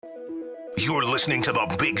You're listening to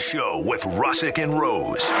The Big Show with Russick and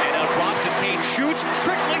Rose. And now drops it, Kane shoots,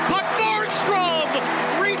 trickling puck, Nordstrom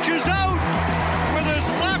reaches out with his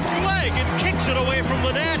left leg and kicks it away from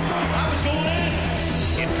the net. That was going in.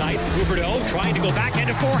 In tight, Huberdeau trying to go backhand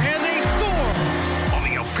and forehand, they score. On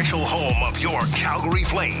the official home of your Calgary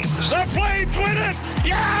Flames. The Flames win it!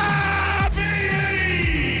 Yeah,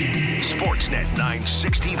 baby! Sportsnet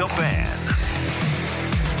 960 The Fan.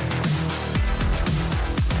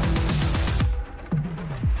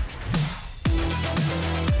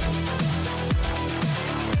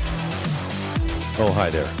 Oh,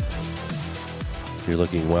 hi there. You're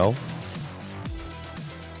looking well.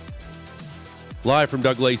 Live from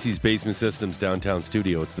Doug Lacey's Basement Systems downtown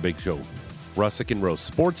studio, it's The Big Show. Russick and Rose.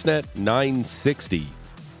 Sportsnet 960,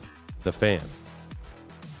 The Fan.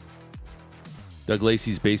 Doug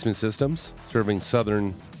Lacey's Basement Systems, serving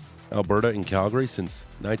southern Alberta and Calgary since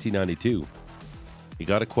 1992. You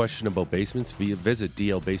got a question about basements? Visit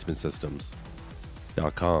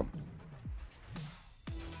dlbasementsystems.com.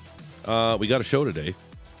 We got a show today.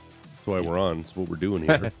 That's why we're on. It's what we're doing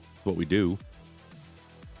here. It's what we do.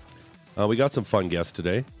 We got some fun guests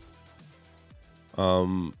today.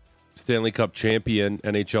 Stanley Cup champion,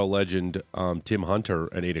 NHL legend Tim Hunter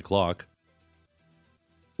at 8 o'clock.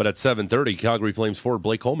 But at 7:30, Calgary Flames forward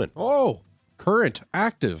Blake Coleman. Oh, current,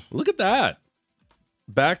 active. Look at that.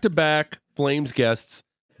 Back-to-back Flames guests.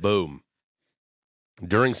 Boom.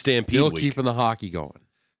 During Stampede Still Week. keeping the hockey going.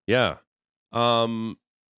 Yeah.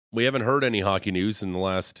 We haven't heard any hockey news in the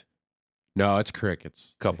last No, it's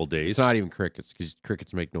crickets. couple days. It's not even crickets because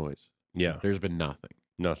crickets make noise. Yeah. There's been nothing.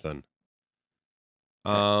 Nothing.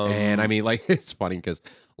 And I mean, like, it's funny because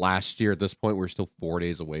last year at this point, we're still 4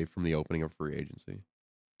 days away from the opening of free agency.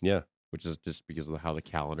 Yeah. Which is just because of how the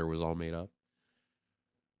calendar was all made up.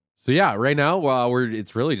 So yeah, right now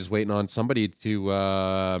it's really just waiting on somebody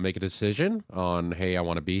to make a decision on, hey, I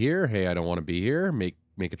want to be here. Hey, I don't want to be here. Make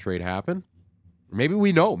a trade happen. Maybe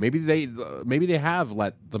we know. Maybe they have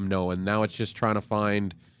let them know, and now it's just trying to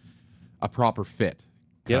find a proper fit.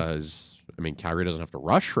 Because I mean, Calgary doesn't have to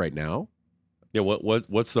rush right now. Yeah.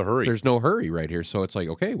 What's the hurry? There's no hurry right here, so it's like,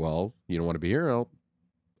 okay, well, you don't want to be here.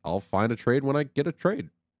 I'll find a trade when I get a trade.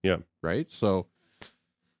 Yeah. Right. So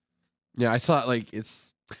yeah, I saw it, like it's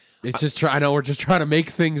just I know we're just trying to make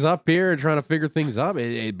things up here and trying to figure things up.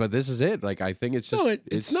 But this is it. Like I think it's just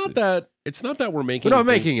it's not that we're making. We're not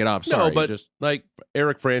making it up. Sorry, no, but just like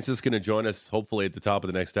Eric Francis is going to join us hopefully at the top of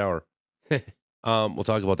the next hour. We'll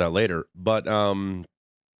talk about that later. But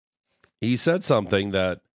he said something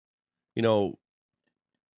that,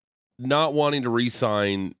 not wanting to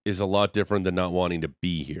re-sign is a lot different than not wanting to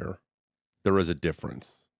be here. There is a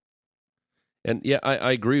difference. And yeah,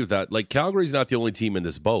 I agree with that. Like, Calgary's not the only team in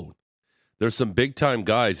this boat. There's some big-time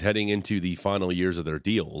guys heading into the final years of their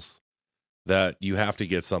deals that you have to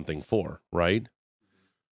get something for, right?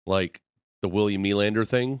 Like the William Nylander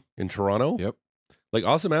thing in Toronto. Yep. Like,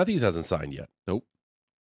 Austin Matthews hasn't signed yet. Nope.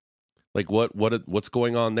 Like, what's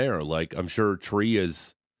going on there? Like, I'm sure Tree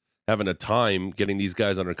is having a time getting these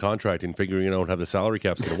guys under contract and figuring out how the salary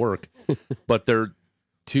cap's going to work. But they're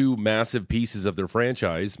two massive pieces of their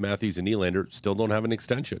franchise, Matthews and Nylander, still don't have an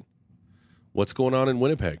extension. What's going on in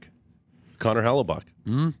Winnipeg? Connor Hellebuck.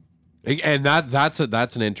 Mm-hmm. And that's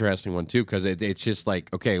an interesting one too, because it's just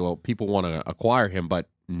like, okay, well, people want to acquire him, but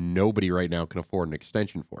nobody right now can afford an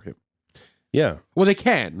extension for him. Yeah. Well, they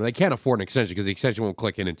can. They can't afford an extension because the extension won't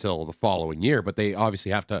click in until the following year, but they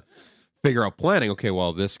obviously have to figure out planning. Okay,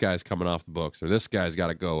 well, this guy's coming off the books, or this guy's got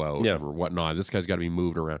to go out, or whatnot. This guy's got to be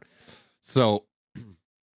moved around. So,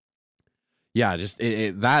 yeah, just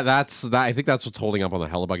that's I think that's what's holding up on the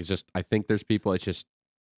Hellebuck. Is just I think there's people. It's just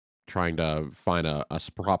trying to find a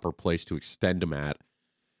proper place to extend him at.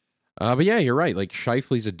 But yeah, you're right. Like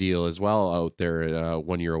Scheifele's a deal as well out there,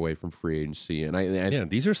 1 year away from free agency,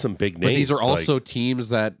 and these are some big names. But these are also teams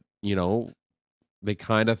that they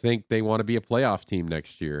kind of think they want to be a playoff team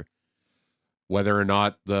next year. Whether or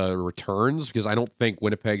not the returns, because I don't think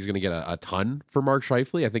Winnipeg's going to get a ton for Mark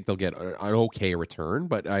Scheifele. I think they'll get an okay return,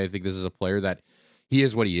 but I think this is a player that he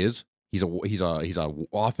is what he is. He's a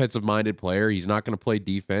offensive minded player. He's not going to play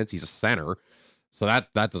defense. He's a center, so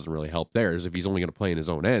that doesn't really help theirs if he's only going to play in his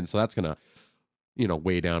own end. So that's going to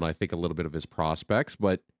weigh down, I think, a little bit of his prospects.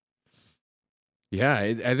 But yeah,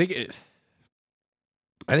 I think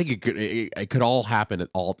it could all happen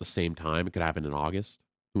all at the same time. It could happen in August.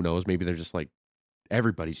 Who knows? Maybe they're just like,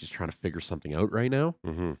 everybody's just trying to figure something out right now.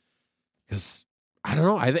 Because I don't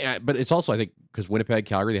know. But it's also, I think, because Winnipeg,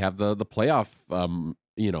 Calgary, they have the playoff,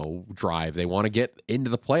 drive. They want to get into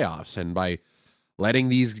the playoffs, and by letting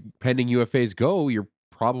these pending UFAs go, you're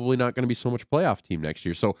probably not going to be so much playoff team next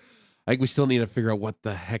year. So I think we still need to figure out what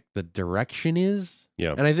the heck the direction is.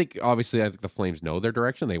 Yeah. And I think, obviously, the Flames know their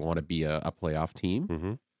direction. They want to be a playoff team.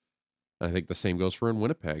 Mm-hmm. I think the same goes for in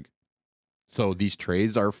Winnipeg. So these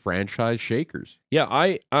trades are franchise shakers. Yeah,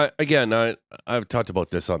 I've talked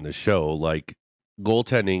about this on this show. Like,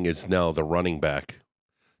 goaltending is now the running back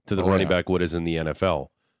to the running back what is in the NFL.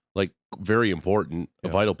 Like, very important, a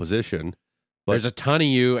vital position. But there's a ton of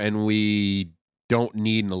you, and we don't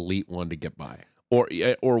need an elite one to get by. Or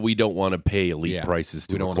we don't want to pay elite prices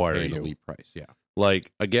to acquire pay you. an elite price, yeah.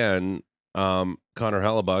 Like, again, Connor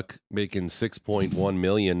Hellebuck making $6.1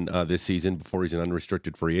 million this season before he's an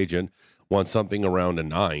unrestricted free agent. Wants something around a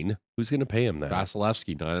 9. Who's going to pay him that?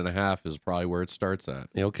 Vasilevsky, 9.5 is probably where it starts at.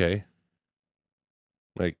 Okay.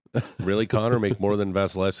 Like, really, Connor make more than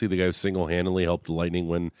Vasilevsky, the guy who single-handedly helped the Lightning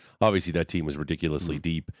win? Obviously, that team was ridiculously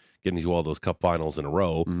deep, getting to all those cup finals in a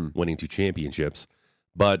row, winning 2 championships.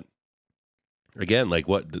 But, again, like,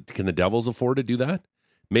 what can the Devils afford to do that?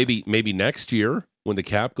 Maybe next year, when the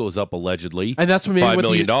cap goes up allegedly, and that's what $5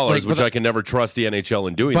 million, which I can never trust the NHL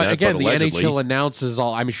in doing that. But again, the allegedly, NHL announces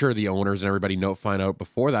all. I'm sure the owners and everybody find out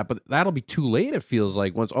before that, but that'll be too late. It feels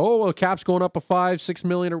like once the cap's going up a $5-6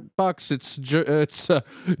 million bucks. It's June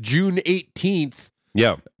 18th,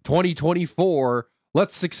 2024.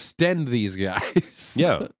 Let's extend these guys.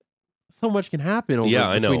 Yeah, so much can happen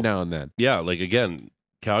between now and then. Yeah, like again,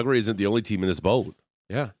 Calgary isn't the only team in this boat.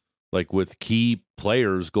 Yeah. Like with key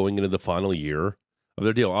players going into the final year of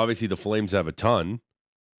their deal. Obviously, the Flames have a ton,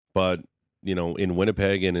 but, in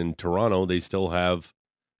Winnipeg and in Toronto, they still have,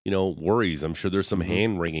 worries. I'm sure there's some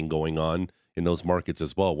hand-wringing going on in those markets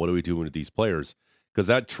as well. What are we doing with these players? Because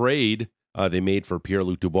that trade they made for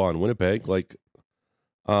Pierre-Luc Dubois in Winnipeg, like,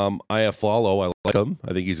 Iafallo, I like him.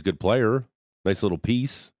 I think he's a good player. Nice little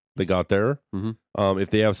piece they got there. Mm-hmm. If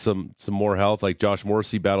they have some more health, like Josh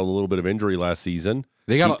Morrissey battled a little bit of injury last season.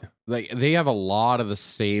 They have a lot of the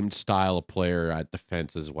same style of player at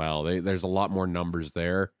defense as well. There's a lot more numbers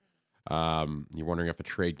there. You're wondering if a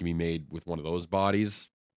trade can be made with one of those bodies,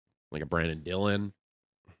 like a Brandon Dillon,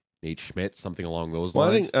 Nate Schmidt, something along those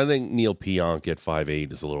lines. I think Neil Pionk at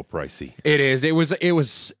 5'8" is a little pricey. It is. It was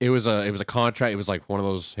a contract. It was like one of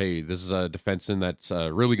those. Hey, this is a defenseman that's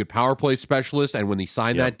a really good power play specialist. And when he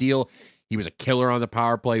signed that deal, he was a killer on the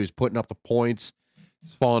power play. He was putting up the points.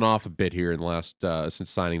 He's fallen off a bit here in the last since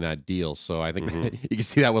signing that deal. So I think you can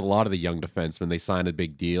see that with a lot of the young defensemen. They sign a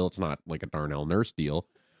big deal. It's not like a Darnell Nurse deal,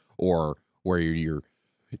 or where you're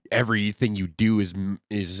everything you do is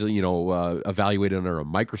evaluated under a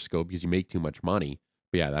microscope because you make too much money.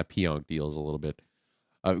 But yeah, that Pionk deal is a little bit.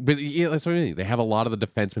 But yeah, that's what I mean. They have a lot of the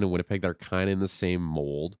defensemen in Winnipeg that are kind of in the same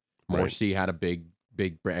mold. Morrissey had a big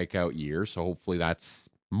breakout year, so hopefully that's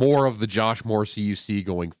more of the Josh Morrissey you see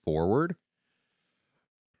going forward.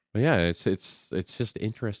 But yeah, it's just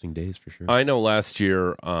interesting days for sure. I know last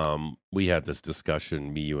year we had this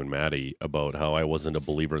discussion, me, you, and Maddie, about how I wasn't a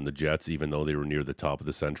believer in the Jets, even though they were near the top of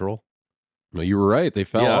the Central. No, you were right. They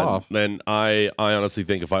fell off. And I honestly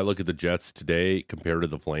think if I look at the Jets today compared to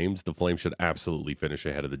the Flames should absolutely finish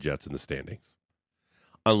ahead of the Jets in the standings.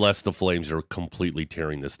 Unless the Flames are completely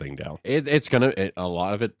tearing this thing down. A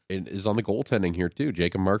lot of it is on the goaltending here too.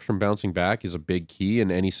 Jacob Markstrom bouncing back is a big key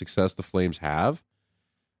in any success the Flames have.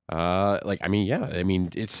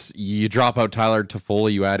 It's you drop out Tyler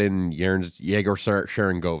Toffoli, you add in Yegor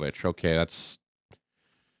Sharangovich. Okay, that's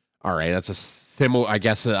all right. That's a similar, I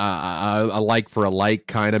guess, a like for a like,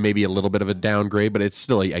 kind of maybe a little bit of a downgrade, but it's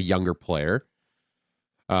still a younger player.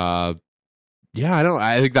 I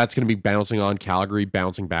think that's going to be bouncing on Calgary,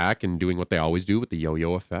 bouncing back and doing what they always do with the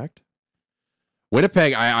yo-yo effect.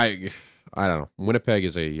 Winnipeg, I don't know. Winnipeg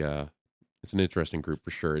is it's an interesting group for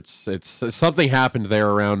sure. It's something happened there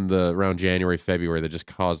around January, February that just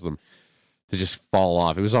caused them to just fall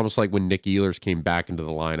off. It was almost like when Nick Ehlers came back into the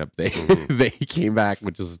lineup. They came back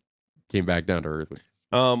down to earth.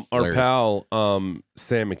 Our pal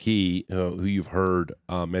Sam McKee, who you've heard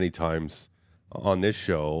many times on this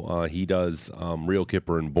show, he does Real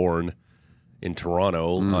Kipper and Bourne in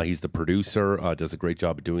Toronto. He's the producer, does a great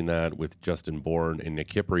job of doing that with Justin Bourne and Nick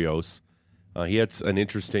Kyprios. He had an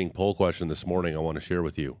interesting poll question this morning I want to share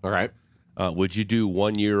with you. All right. Would you do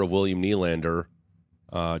 1 year of William Nylander,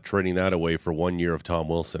 trading that away for 1 year of Tom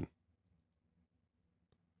Wilson?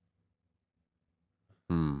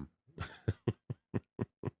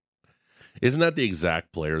 Isn't that the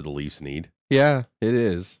exact player the Leafs need? Yeah, it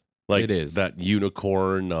is. Like, it is. That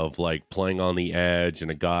unicorn of like playing on the edge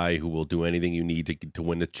and a guy who will do anything you need to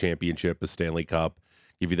win the championship, a Stanley Cup.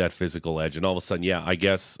 Give you that physical edge, and all of a sudden, I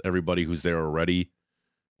guess everybody who's there already,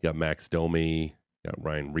 you got Max Domi, you got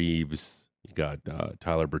Ryan Reeves, you You got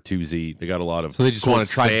Tyler Bertuzzi. They got a lot of. So they just want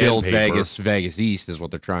to try to build sandpaper. Vegas East is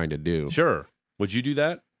what they're trying to do. Sure. Would you do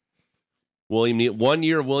that? 1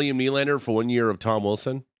 year of William Nylander for 1 year of Tom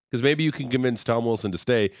Wilson? Because maybe you can convince Tom Wilson to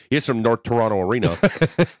stay. He's from North Toronto Arena.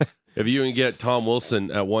 If you can get Tom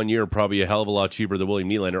Wilson at 1 year, probably a hell of a lot cheaper than William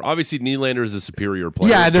Nylander. Obviously, Nylander is a superior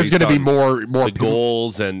player. Yeah, there's going to be more the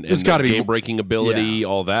goals and there's gotta be game-breaking ability,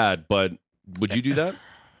 all that. But would you do that?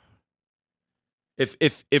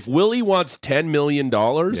 If Willie wants $10 million,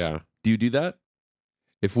 do you do that?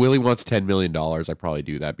 If Willie wants $10 million, I'd probably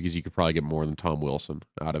do that because you could probably get more than Tom Wilson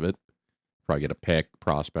out of it. Probably get a pick,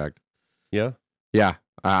 prospect. Yeah? Yeah,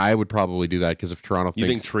 I would probably do that because if Toronto You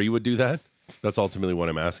thinks... think Tree would do that? That's ultimately what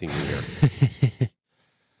I'm asking you here.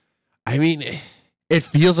 I mean, it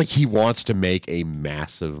feels like he wants to make a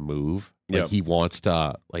massive move. Like he wants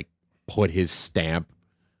to put his stamp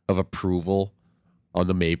of approval on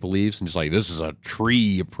the Maple Leafs and just like, this is a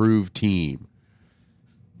Tree-approved team.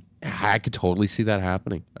 I could totally see that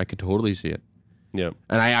happening. I could totally see it. Yeah,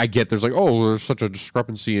 and I get there's there's such a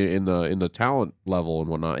discrepancy in the talent level and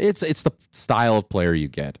whatnot. It's the style of player you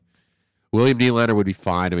get. William Nylander would be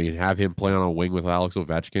fine. I mean, have him play on a wing with Alex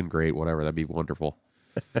Ovechkin, great, whatever. That'd be wonderful.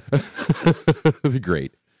 That'd be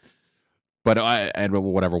great. But and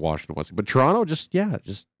whatever Washington wants. But Toronto, just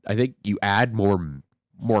I think you add more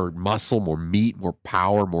muscle, more meat, more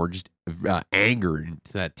power, more just anger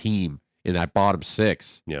into that team. In that bottom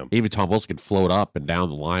six, even Tom Wilson could float up and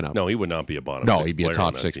down the lineup. No, he would not be a bottom. No, he'd be a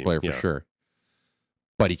top six player for sure.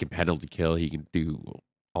 But he can penalty kill. He can do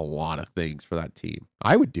a lot of things for that team.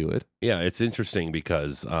 I would do it. Yeah, it's interesting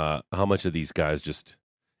because how much of these guys just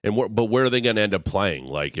but where are they going to end up playing?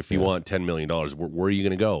 Like, if you want $10 million, where are you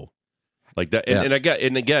going to go? Like that, and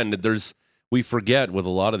again, we forget with a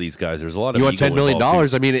lot of these guys. There's a lot of you want $10 million.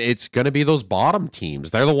 I mean, it's going to be those bottom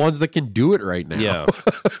teams. They're the ones that can do it right now. Yeah.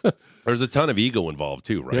 There's a ton of ego involved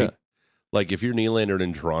too, right? Yeah. Like if you're Nylander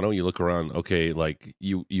in Toronto, you look around. Okay, like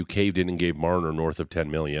you caved in and gave Marner north of $10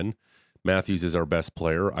 million. Matthews is our best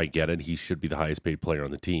player. I get it. He should be the highest paid player on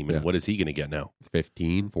the team. And what is he going to get now?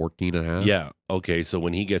 15, 14 and a half. Yeah. Okay. So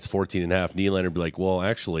when he gets 14 and a half, Nylander would be like, well,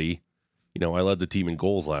 actually, I led the team in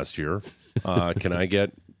goals last year. Can I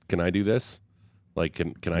do this? Like,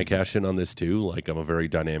 can I cash in on this too? Like, I'm a very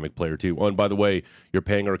dynamic player too. Oh, and by the way, you're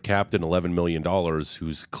paying our captain $11 million,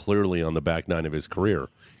 who's clearly on the back nine of his career.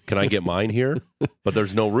 Can I get mine here? But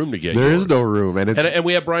there's no room to get There yours. is no room. And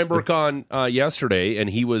we had Brian Burke on yesterday, and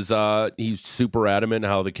he's super adamant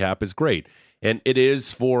how the cap is great. And it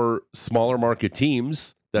is for smaller market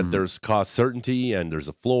teams that there's cost certainty, and there's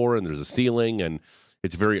a floor, and there's a ceiling, and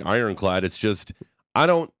it's very ironclad. It's just, I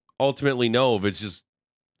don't ultimately know if it's just,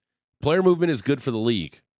 player movement is good for the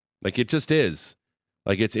league. Like, it just is.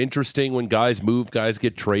 Like, it's interesting when guys move, guys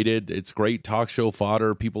get traded. It's great talk show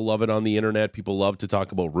fodder. People love it on the internet. People love to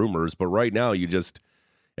talk about rumors. But right now,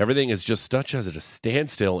 everything is just such as at a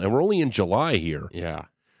standstill. And we're only in July here. Yeah.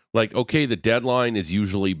 Like, okay, the deadline is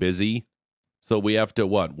usually busy. So we have to,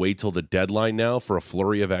 wait till the deadline now for a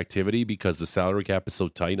flurry of activity because the salary cap is so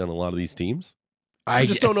tight on a lot of these teams? I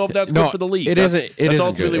just don't know if that's good for the league. That's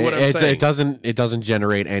ultimately what I'm saying. It doesn't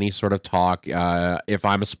generate any sort of talk. If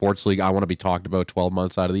I'm a sports league, I want to be talked about 12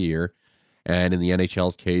 months out of the year. And in the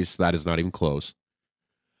NHL's case, that is not even close.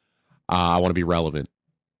 I want to be relevant.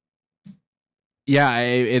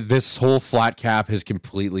 Yeah, this whole flat cap has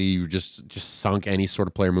completely just sunk any sort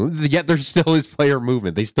of player movement. Yet there still is player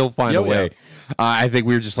movement. They still find a way. Yeah. I think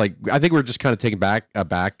we're just kind of taken back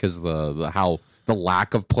because the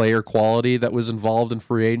lack of player quality that was involved in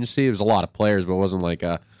free agency. It was a lot of players, but it wasn't like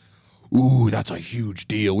that's a huge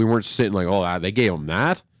deal. We weren't sitting like, they gave him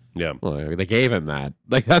that. Yeah, well, they gave him that.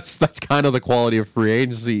 Like that's kind of the quality of free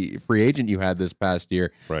agent you had this past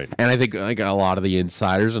year, right? And I think like a lot of the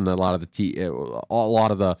insiders and a lot of the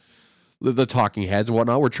talking heads and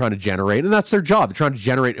whatnot were trying to generate, and that's their job. They're trying to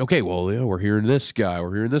generate. Okay, well, we're hearing this guy,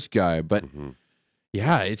 but. Mm-hmm.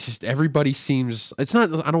 Yeah, it's just everybody seems. It's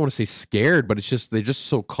not. I don't want to say scared, but it's just they're just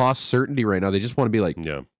so cost certainty right now. They just want to be like,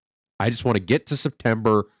 I just want to get to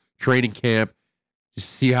September training camp,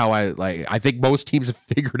 just see how I think most teams have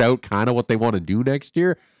figured out kind of what they want to do next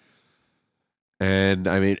year. And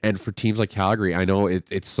I mean, and for teams like Calgary, I know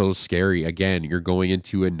it's so scary. Again, you're going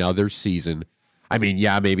into another season. I mean,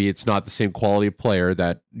 maybe it's not the same quality of player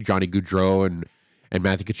that Johnny Gaudreau and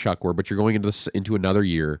Matthew Tkachuk were, but you're going into another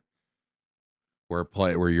year.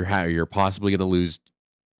 Where you're possibly going to lose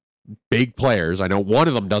big players. I know one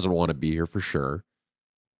of them doesn't want to be here for sure,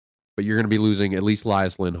 but you're going to be losing at least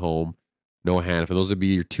Elias Lindholm, Noah Hanifin. Those would be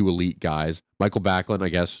your two elite guys. Michael Backlund, I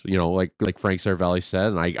guess, like Frank Saravalli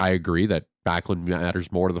said, and I agree that Backlund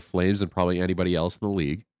matters more to the Flames than probably anybody else in the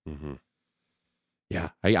league. Mm-hmm.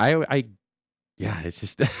 Yeah, it's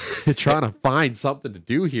just trying to find something to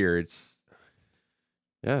do here. It's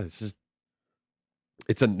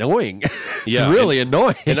annoying. Yeah, It's really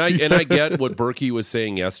annoying. And I get what Berkey was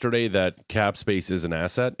saying yesterday, that cap space is an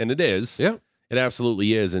asset, and it is. Yeah. It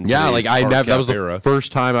absolutely is. In Yeah, like today's that was the era.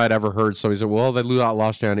 first time I'd ever heard somebody say, "Well, they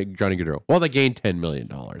lost Johnny Gaudreau." Well, they gained $10 million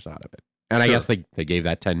out of it, and I Sure. guess they gave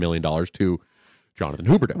that $10 million to Jonathan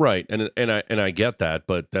Huberdeau. Right, and I get that,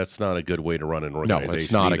 but that's not a good way to run an organization. it's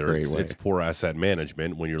not either. a great way. It's poor asset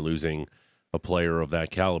management when you're losing a player of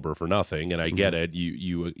that caliber for nothing. And I get it.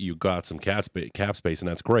 You got some cap space, and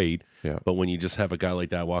that's great. Yeah. But when you just have a guy like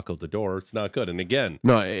that walk out the door, it's not good. And again,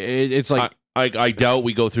 No, it's like I doubt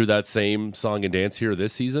we go through that same song and dance here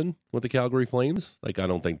this season with the Calgary Flames. Like, I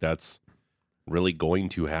don't think that's really going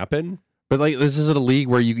to happen. But like this isn't a league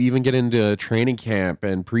where you even get into training camp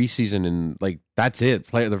and preseason and like that's it.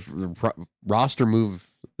 The roster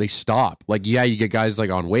move, they stop. Like you get guys like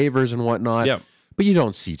on waivers and whatnot. Yeah. But you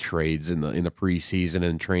don't see trades in the preseason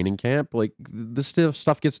and training camp. Like this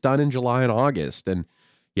stuff gets done in July and August. And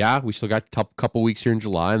yeah, we still got a couple weeks here in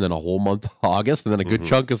July and then a whole month of August and then a good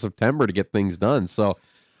chunk of September to get things done. So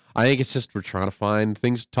I think it's just we're trying to find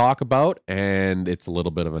things to talk about, and it's a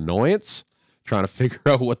little bit of annoyance trying to figure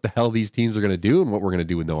out what the hell these teams are going to do and what we're going to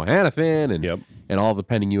do with Noah Hannafin and all the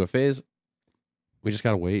pending UFAs. We just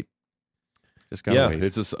got to wait. Wait.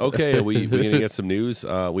 It's just okay. We're gonna get some news.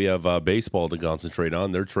 We have baseball to concentrate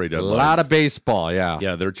on. Their trade deadlines. A lot of baseball, yeah.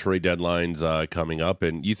 Yeah, their trade deadlines coming up.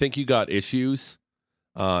 And you think you got issues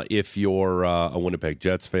if you're a Winnipeg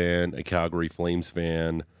Jets fan, a Calgary Flames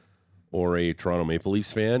fan, or a Toronto Maple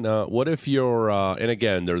Leafs fan? What if you're, and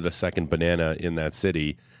again, they're the second banana in that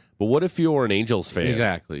city, but what if you're an Angels fan?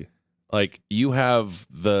 Exactly. Like, you have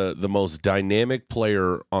the most dynamic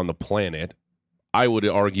player on the planet, I would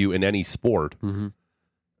argue, in any sport, in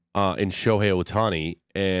Shohei Ohtani,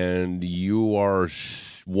 and you are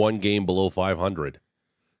one game below 500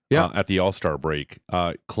 at the All-Star break,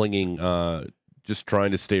 clinging, just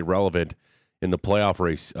trying to stay relevant in the playoff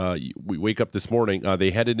race. We wake up this morning,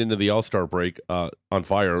 they headed into the All-Star break on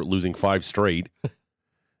fire, losing 5 straight.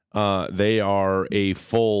 They are a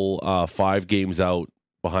full 5 games out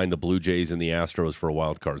behind the Blue Jays and the Astros for a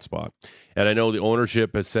wild card spot. And I know the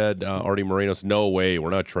ownership has said, Artie Moreno's, no way,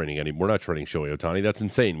 we're not trading Shohei Ohtani. That's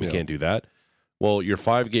insane. We can't do that. Well, you're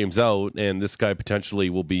 5 games out, and this guy potentially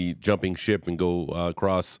will be jumping ship and go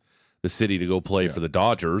across the city to go play for the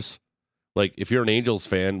Dodgers. Like, if you're an Angels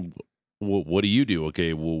fan, what do you do?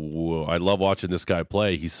 Okay, I love watching this guy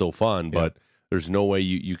play. He's so fun, but there's no way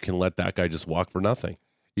you can let that guy just walk for nothing.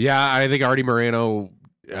 Yeah, I think Artie Moreno,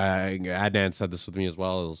 Adnan said this with me as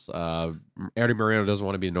well, is Artie Moreno doesn't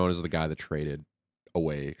want to be known as the guy that traded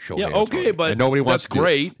away Shohei Ohtani. Okay, but and nobody wants that's to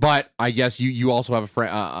great. But I guess you also have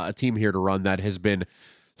a team here to run that has been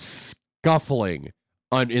scuffling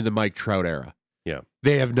in the Mike Trout era. Yeah.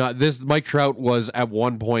 They have not. This Mike Trout was at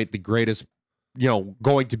one point the greatest,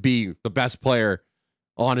 going to be the best player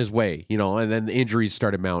on his way, and then the injuries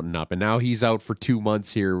started mounting up, and now he's out for 2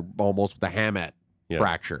 months here, almost with a hamate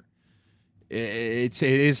fracture. It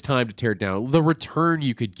is time to tear it down. The return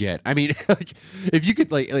you could get, I mean, if you could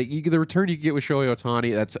the return you could get with Shohei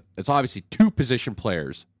Ohtani, that's obviously 2 position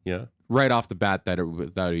players, right off the bat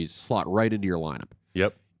that he's slot right into your lineup.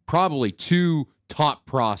 Yep, probably 2 top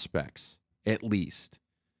prospects at least.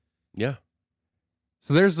 Yeah.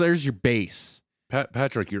 So there's your base.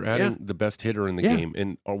 Patrick, you're adding the best hitter in the game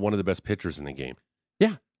and one of the best pitchers in the game.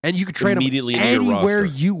 Yeah, and you could trade immediately him into your anywhere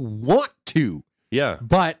roster. you want to. Yeah,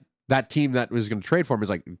 but that team that was going to trade for him is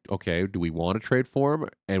like, okay, do we want to trade for him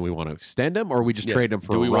and we want to extend him, or we just trade him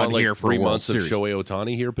for do we a run want here for 3 a World months Series? of Shohei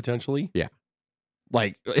Ohtani here potentially? Yeah,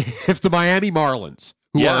 like if the Miami Marlins,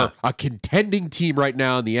 who are a contending team right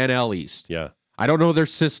now in the NL East, I don't know their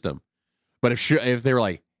system, but if they were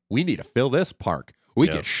like, we need to fill this park, we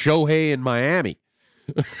get Shohei in Miami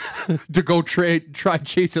to go try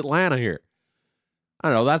chase Atlanta here. I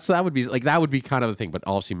don't know. That would be kind of the thing. But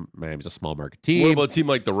obviously, Miami's a small market team. What about a team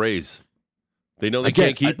like the Rays? They know they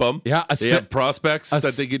can't keep them. Yeah, they have prospects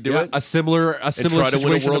that they could do it. A similar try to situation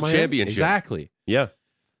win a world to Miami. championship. Exactly. Yeah,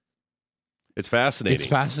 it's fascinating. It's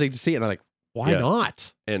fascinating to see, and I'm like, why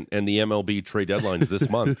not? And the MLB trade deadline's this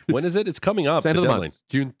month. When is it? It's coming up. It's the end of the deadline. month.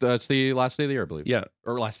 June. It's the last day of the year, I believe. Yeah,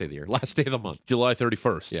 or last day of the year. Last day of the month. July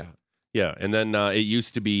 31st. Yeah. Yeah, and then it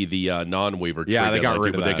used to be the non-waiver trade they got deadline, rid too,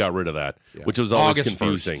 of but that. they got rid of that, which was always August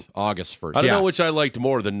confusing. 1st. August 1st. I don't know which I liked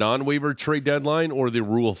more, the non-waiver trade deadline or the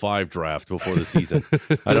Rule 5 draft before the season.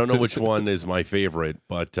 I don't know which one is my favorite,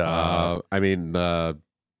 but... I mean,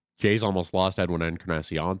 Jays almost lost Edwin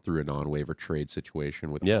Encarnacion through a non-waiver trade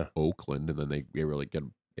situation with Oakland, and then they were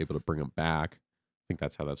able to bring him back. I think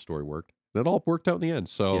that's how that story worked. And it all worked out in the end.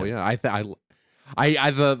 So Yeah.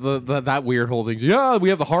 that weird whole thing. Yeah, we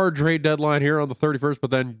have the hard trade deadline here on the 31st, but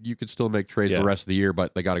then you could still make trades the rest of the year,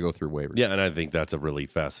 but they got to go through waivers. Yeah, and I think that's a really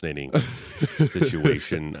fascinating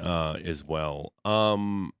situation as well.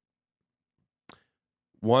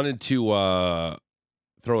 Wanted to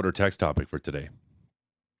throw out our text topic for today.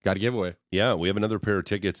 Got a giveaway. Yeah, we have another pair of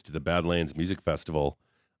tickets to the Badlands Music Festival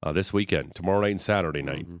this weekend, tomorrow night and Saturday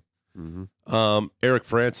night. Mm-hmm. Eric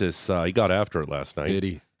Francis, he got after it last night. Did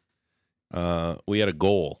he? We had a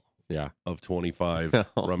goal Yeah. of 25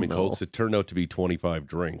 Oh, rum and no. cokes. It turned out to be 25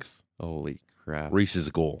 drinks. Holy crap. Reached his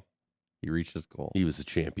goal. He reached his goal. He was the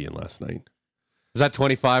champion last night. Is that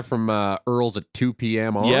 25 from Earl's at 2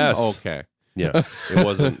 p.m. on? Yes. Okay. Yeah, it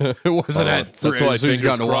wasn't. It wasn't at That's why as soon as you fingers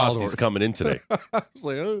got into crossed Wildhorse. he's coming in today. I was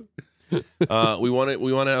like, oh. We want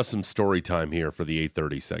to have some story time here for the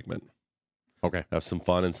 8:30 segment. Okay. Have some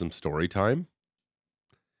fun and some story time.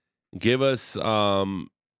 Give us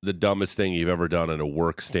the dumbest thing you've ever done at a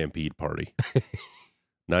work stampede party.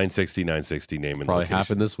 960 name and Probably location.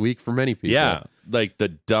 happened this week for many people. Yeah, like the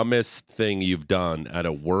dumbest thing you've done at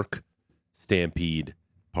a work stampede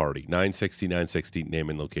party. 960 name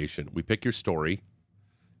and location. We pick your story.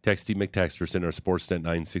 Texty McTexterson or Sportsnet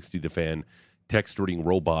 960 The Fan text reading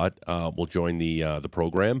robot will join the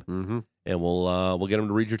program, Mm-hmm. and we'll get him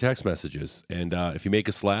to read your text messages. And if you make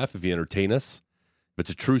us laugh, if you entertain us, if it's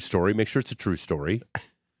a true story, make sure it's a true story.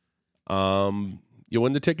 You'll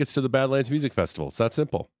win the tickets to the Badlands Music Festival. It's that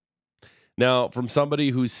simple. Now, from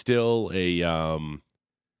somebody who's still a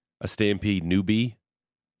Stampede newbie,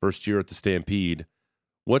 first year at the Stampede,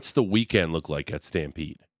 what's the weekend look like at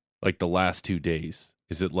Stampede? Like the last 2 days?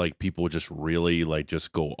 Is it like people just really like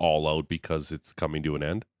just go all out because it's coming to an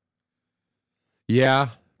end? Yeah,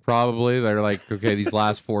 probably. They're like, okay, these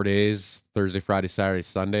last 4 days, Thursday, Friday, Saturday,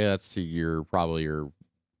 Sunday, that's you're going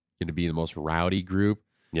to be the most rowdy group.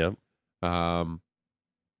 Yeah.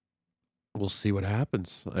 We'll see what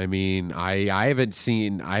happens. I mean, I've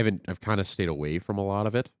kind of stayed away from a lot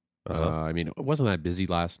of it. Uh-huh. I mean, it wasn't that busy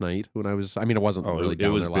last night when it wasn't really it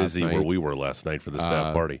down was there last busy night. where we were last night for the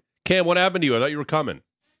staff party. Cam, what happened to you? I thought you were coming.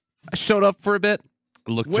 I showed up for a bit,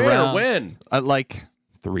 looked Where? around When? at like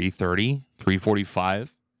 3:30, 3:45.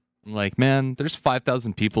 I'm like, man, there's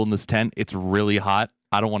 5,000 people in this tent. It's really hot.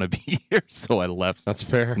 I don't want to be here. So I left. That's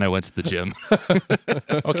fair. And I went to the gym.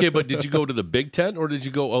 Okay, but did you go to the big tent or did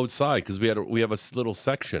you go outside? Because we have a little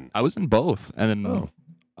section. I was in both. And then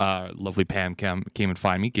lovely Pam came and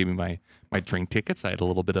found me, gave me my drink tickets. I had a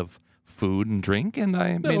little bit of food and drink, and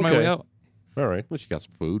I made my okay. way out. All right. Well, she got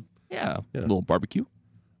some food. Yeah, Yeah. a little barbecue.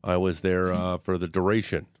 I was there for the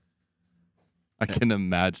duration. I can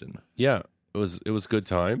imagine. Yeah, it was good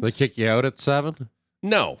times. They kick you out at 7?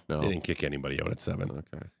 No, No. they didn't kick anybody out at 7. Okay.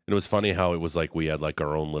 And it was funny how it was like we had like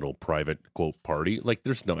our own little private quote party. Like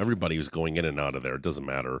everybody was going in and out of there. It doesn't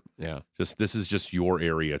matter. Yeah. This is just your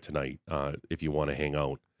area tonight. If you want to hang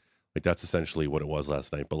out, like that's essentially what it was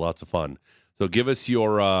last night. But lots of fun. So give us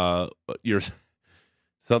your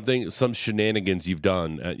some shenanigans you've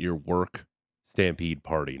done at your work stampede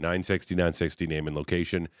party. 960 name and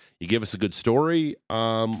location. You give us a good story.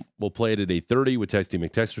 We'll play it at 8:30 with Texty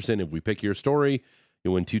McTexterson. If we pick your story,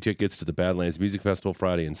 you'll win 2 tickets to the Badlands Music Festival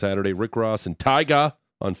Friday and Saturday. Rick Ross and Tyga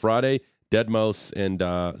on Friday. Deadmau5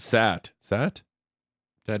 and Sat.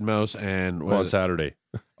 Deadmau5 and On Saturday.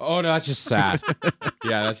 Oh no, that's just Sat.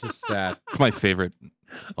 Yeah, that's just Sat. It's my favorite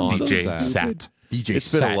On DJ Sat. Sat. DJ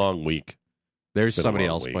It's been Sat. a long week. There's been a somebody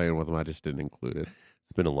long else week. playing with them. I just didn't include it.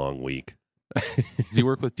 It's been a long week. Does he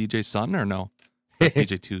work with DJ Sun or no?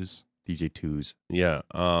 DJ Twos. DJ Twos. Yeah.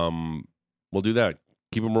 We'll do that.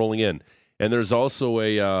 Keep them rolling in. And there's also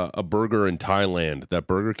a burger in Thailand that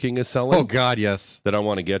Burger King is selling. Oh God, yes. That I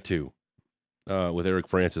want to get to with Eric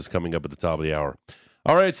Francis coming up at the top of the hour.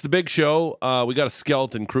 All right, it's the big show. We got a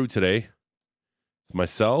skeleton crew today. It's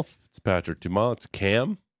myself. It's Patrick Dumont. It's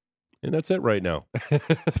Cam. And that's it right now.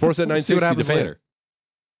 Sports at 960. See what happens The Fan. later.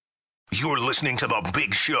 You're listening to The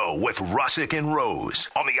Big Show with Russick and Rose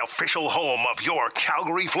on the official home of your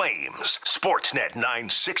Calgary Flames. Sportsnet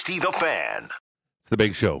 960 The Fan. It's the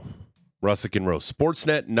big show. Russick and Rose.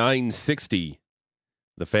 Sportsnet 960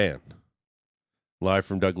 The Fan. Live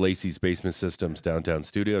from Doug Lacey's Basement Systems downtown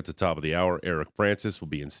studio at the top of the hour. Eric Francis will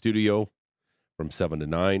be in studio from 7 to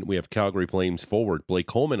 9. We have Calgary Flames forward Blake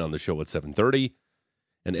Coleman on the show at 7:30.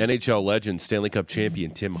 And NHL legend Stanley Cup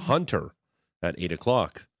champion Tim Hunter at 8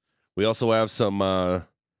 o'clock. We also have some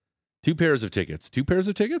 2 pairs of tickets. 2 pairs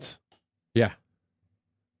of tickets? Yeah.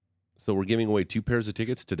 So we're giving away 2 pairs of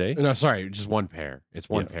tickets today? No, sorry, just one pair. It's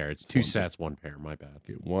one Yeah. pair. It's 2 sets, one pair. My bad.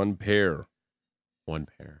 Okay, 1 pair. One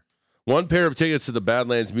pair. One pair of tickets to the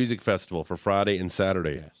Badlands Music Festival for Friday and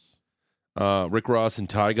Saturday. Yes. Rick Ross and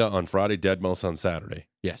Tyga on Friday, Deadmau5 on Saturday.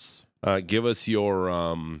 Yes. Give us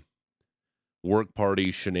your work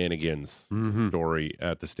party shenanigans story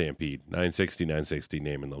at the Stampede. 960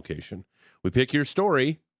 name and location. We pick your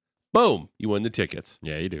story. Boom. You win the tickets.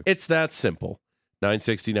 Yeah, you do. It's that simple.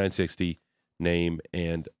 960 name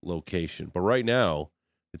and location. But right now,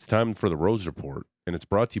 it's time for the Rose Report, and it's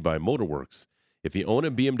brought to you by Motorworks. If you own a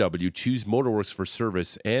BMW, choose Motorworks for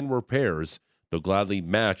service and repairs. They'll gladly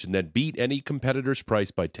match and then beat any competitor's price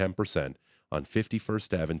by 10% on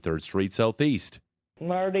 51st Ave and 3rd Street Southeast.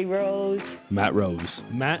 Marty Rose. Matt Rose.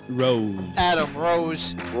 Matt Rose. Adam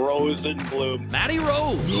Rose. Rose and Bloom. Matty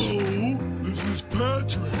Rose.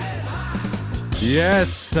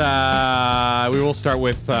 Yes, we will start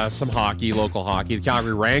with some hockey, local hockey. The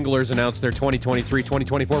Calgary Wranglers announced their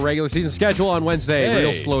 2023-2024 regular season schedule on Wednesday. Hey.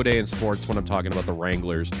 Real slow day in sports when I'm talking about the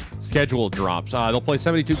Wranglers. Schedule drops. They'll play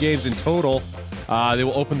 72 games in total. They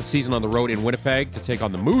will open the season on the road in Winnipeg to take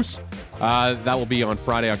on the Moose. That will be on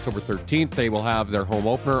Friday, October 13th. They will have their home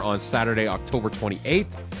opener on Saturday, October 28th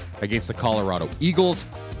against the Colorado Eagles.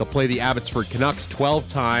 They'll play the Abbotsford Canucks 12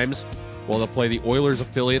 times. Well, they'll play the Oilers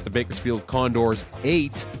affiliate, the Bakersfield Condors,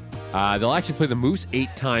 8. They'll actually play the Moose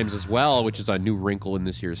 8 times as well, which is a new wrinkle in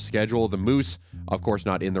this year's schedule. The Moose, of course,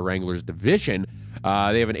 not in the Wranglers division.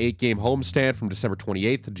 They have an 8-game homestand from December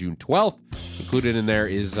 28th to June 12th. Included in there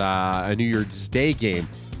is a New Year's Day game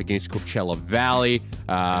against Coachella Valley.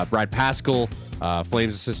 Brad Pascal,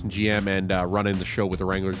 Flames assistant GM, and running the show with the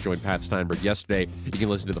Wranglers, joined Pat Steinberg yesterday. You can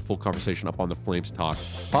listen to the full conversation up on the Flames Talk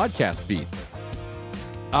podcast feeds.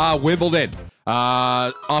 Wimbledon,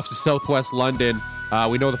 off to Southwest London.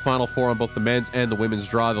 We know the Final Four on both the men's and the women's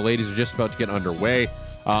draw. The ladies are just about to get underway.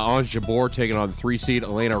 Ons Jabeur taking on the 3 seed,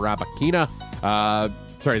 Elena Rybakina.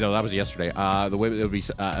 Sorry, though, that was yesterday. The women, it would be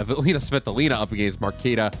Evelina Svitolina up against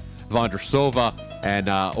Marketa Vondrasova. And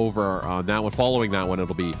over on that one, following that one,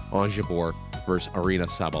 it'll be Ons Jabeur versus Arina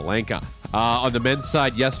Sabalenka. On the men's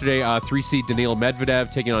side, yesterday, 3 seed Daniil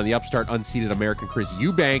Medvedev taking on the upstart unseeded American Chris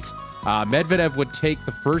Eubanks. Medvedev would take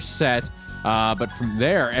the first set, but from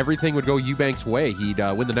there, everything would go Eubanks' way. He'd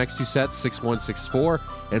win the next 2 sets, 6-1,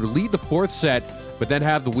 6-4, and would lead the 4th set, but then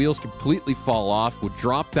have the wheels completely fall off, would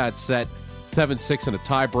drop that set 7-6 in a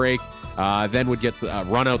tie break, then would get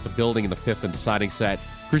run out the building in the 5th and deciding set.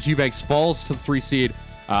 Chris Eubanks falls to the 3 seed.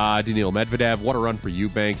 Daniil Medvedev, what a run for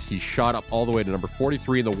Eubanks. He shot up all the way to number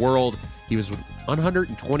 43 in the world. He was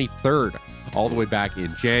 123rd all the way back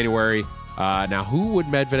in January. Now, who would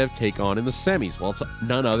Medvedev take on in the semis? Well, it's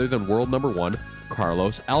none other than world number 1,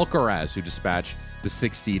 Carlos Alcaraz, who dispatched the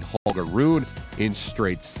 6 seed Holger Rune in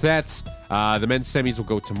straight sets. The men's semis will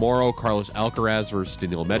go tomorrow. Carlos Alcaraz versus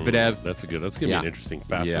Daniil Medvedev. That's going to be an interesting,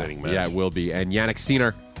 fascinating match. Yeah, it will be. And Jannik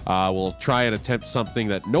Sinner will try and attempt something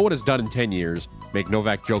that no one has done in 10 years, make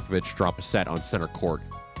Novak Djokovic drop a set on center court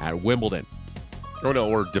at Wimbledon.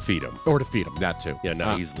 Or defeat him. Or defeat him, that too. Yeah,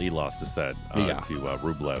 no, he lost a set to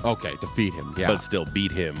Rublev. Okay, defeat him, yeah. But still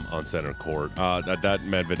beat him on center court. That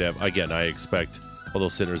Medvedev, again, I expect, although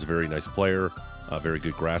Sinner's a very nice player, a very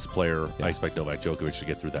good grass player, I expect Novak Djokovic to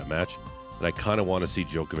get through that match. And I kind of want to see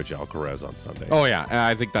Djokovic-Alcaraz on Sunday. Oh, yeah.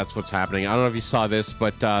 I think that's what's happening. I don't know if you saw this,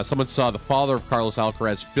 but someone saw the father of Carlos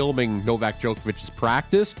Alcaraz filming Novak Djokovic's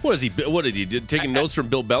practice. What did he do? Taking notes from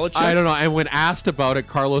Bill Belichick? I don't know. And when asked about it,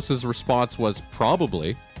 Carlos's response was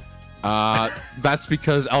probably. That's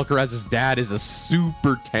because Alcaraz's dad is a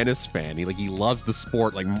super tennis fan. He loves the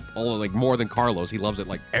sport more than Carlos. He loves it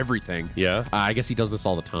like everything. Yeah. I guess he does this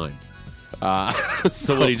all the time.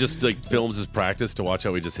 So when he just films his practice to watch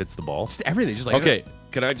how he just hits the ball? Just everything. Just okay,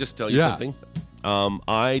 can I just tell you something?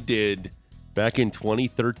 I did, back in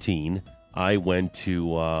 2013, I went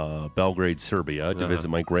to Belgrade, Serbia to visit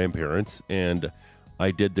my grandparents, and I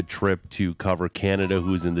did the trip to cover Canada,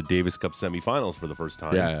 who's in the Davis Cup semifinals for the first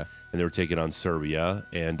time. Yeah. And they were taking on Serbia,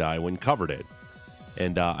 and I went and covered it.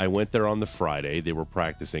 And I went there on the Friday. They were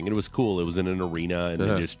practicing. And it was cool. It was in an arena, and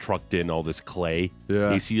they just trucked in all this clay.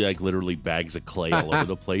 Yeah. You see, literally bags of clay all over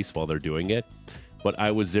the place while they're doing it. But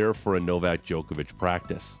I was there for a Novak Djokovic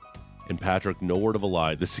practice. And Patrick, no word of a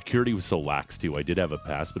lie. The security was so lax, too. I did have a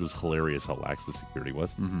pass, but it was hilarious how lax the security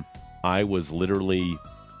was. Mm-hmm. I was literally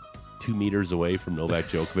 2 meters away from Novak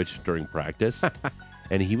Djokovic during practice.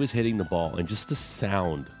 And he was hitting the ball. And just the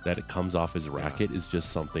sound that it comes off his racket is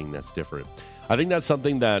just something that's different. I think that's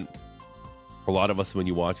something that a lot of us, when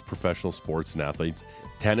you watch professional sports and athletes,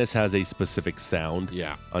 tennis has a specific sound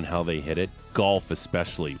on how they hit it. Golf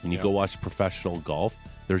especially. When you go watch professional golf,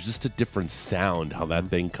 there's just a different sound how that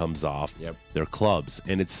thing comes off their clubs.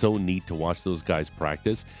 And it's so neat to watch those guys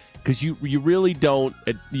practice. because you really don't.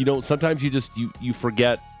 Sometimes you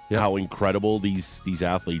forget how incredible these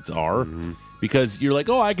athletes are because you're like,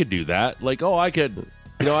 oh, I could do that. Like, oh, I could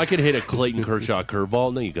hit a Clayton Kershaw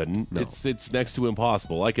curveball. No, you couldn't. No. It's next to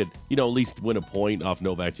impossible. I could at least win a point off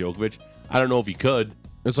Novak Djokovic. I don't know if he could.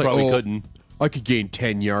 It's like, probably couldn't. I could gain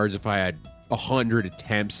 10 yards if I had 100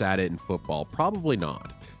 attempts at it in football. Probably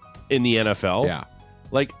not. In the NFL? Yeah.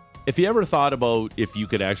 Like, if you ever thought about if you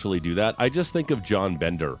could actually do that, I just think of John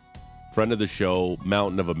Bender, friend of the show,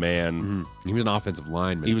 mountain of a man. Mm-hmm. He was an offensive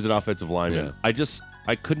lineman. Yeah.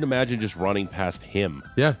 I couldn't imagine just running past him.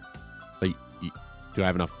 Yeah. Like, do I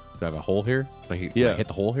have enough? Do I have a hole here? Can I hit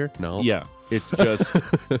the hole here? No. Yeah. It's just,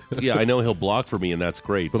 I know he'll block for me, and that's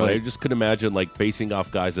great. But I just couldn't imagine, like, facing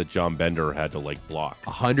off guys that John Bender had to, like, block.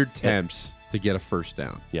 100 attempts to get a first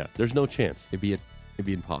down. Yeah, there's no chance. It'd be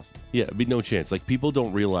impossible. Yeah, it'd be no chance. Like, people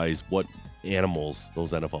don't realize what animals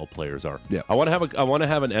those NFL players are. Yeah. I want to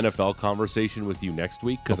have an NFL conversation with you next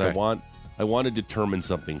week because I want to determine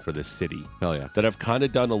something for this city. Hell yeah. That I've kind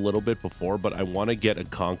of done a little bit before, but I want to get a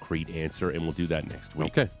concrete answer, and we'll do that next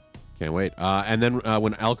week. Okay. Can't wait. And then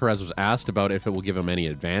when Alcaraz was asked about if it will give him any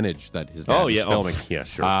advantage that his dad was filming,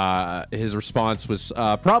 sure. His response was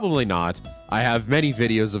probably not. I have many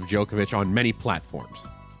videos of Djokovic on many platforms.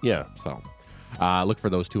 Yeah. So look for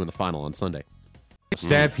those two in the final on Sunday.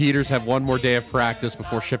 Stampeders have one more day of practice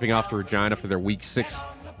before shipping off to Regina for their Week 6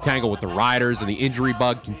 tangle with the Riders, and the injury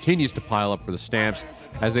bug continues to pile up for the Stamps,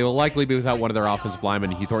 as they will likely be without one of their offensive linemen,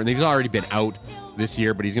 Heath Thornton. He's already been out this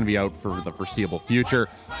year, but he's going to be out for the foreseeable future.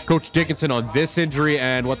 Coach Dickinson on this injury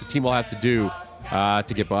and what the team will have to do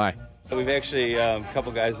to get by. So we've actually, a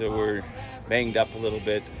couple guys that were banged up a little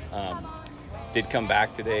bit did come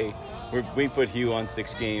back today. We put Hugh on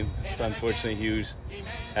 6 games, so unfortunately Hugh's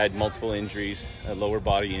had multiple injuries, lower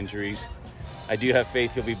body injuries. I do have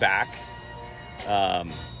faith he'll be back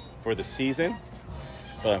for the season,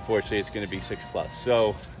 but unfortunately it's going to be 6+.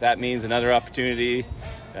 So that means another opportunity.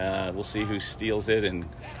 We'll see who steals it, and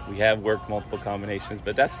we have worked multiple combinations,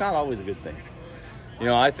 but that's not always a good thing.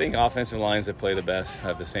 I think offensive lines that play the best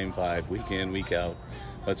have the same 5 week in, week out.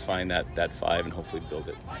 Let's find that 5 and hopefully build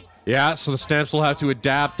it. Yeah, so the Stamps will have to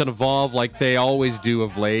adapt and evolve like they always do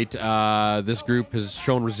of late. This group has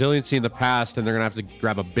shown resiliency in the past, and they're going to have to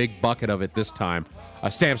grab a big bucket of it this time.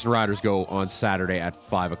 Stamps and Riders go on Saturday at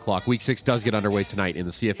 5 o'clock. Week 6 does get underway tonight in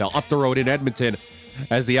the CFL. Up the road in Edmonton,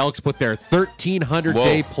 as the Elks put their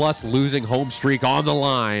 1,300-day-plus losing home streak on the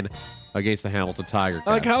line against the Hamilton Tiger Cats.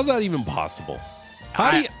 Like, how's that even possible?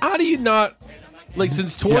 How do you not... Like,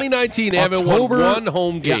 since 2019, they haven't won one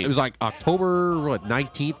home game. Yeah, it was like October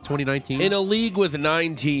 19th, 2019. In a league with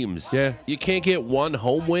 9 teams. Yeah. You can't get one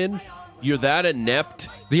home win? You're that inept?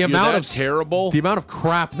 The amount of terrible? The amount of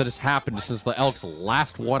crap that has happened since the Elks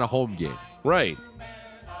last won a home game. Right.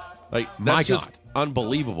 Like, that's just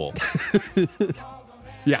unbelievable.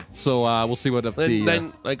 Yeah, so we'll see what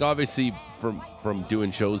then like, obviously, from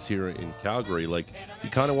doing shows here in Calgary, like,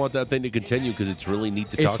 you kind of want that thing to continue because it's really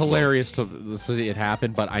neat to talk about. It's hilarious to see it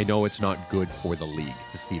happen, but I know it's not good for the league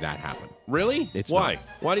to see that happen. Really? Why? Not.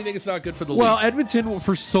 Why do you think it's not good for the league? Well, Edmonton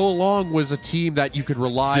for so long was a team that you could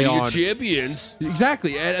rely on. Champions.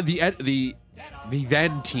 Exactly. The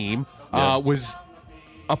then team was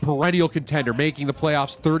a perennial contender, making the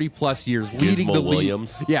playoffs 30-plus years, leading the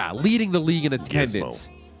Williams. league. Yeah, leading the league in attendance.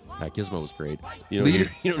 Gizmo. Gizmo was great. You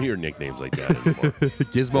don't hear nicknames like that anymore.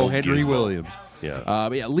 Gizmo Henry Williams. Yeah.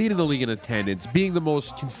 But yeah, leading the league in attendance, being the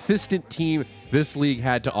most consistent team this league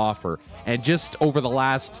had to offer, and just over the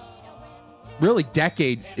last really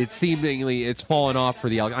decades, it's fallen off for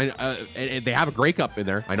the Elks. And they have a Grey Cup in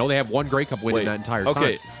there. I know they have one Grey Cup win in that entire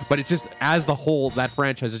time. But it's just, as the whole, that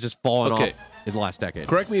franchise has just fallen off in the last decade.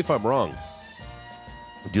 Correct me if I'm wrong.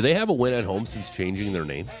 Do they have a win at home since changing their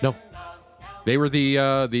name? No. They were the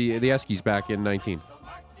Eskies back in 19.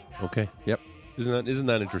 Okay. Yep. Isn't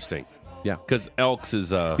that interesting? Yeah. Because Elks is...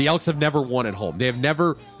 The Elks have never won at home. The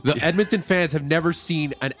Edmonton fans have never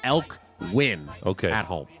seen an Elk win at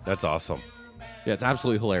home. That's awesome. Yeah, it's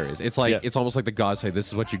absolutely hilarious. It's like it's almost like the gods say, this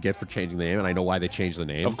is what you get for changing the name, and I know why they changed the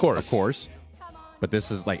name. Of course. But this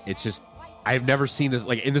is like, it's just, I've never seen this,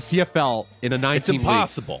 like, in the CFL, in a 19 It's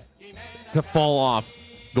impossible to fall off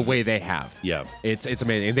the way they have. Yeah. It's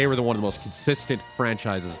amazing. And they were one of the most consistent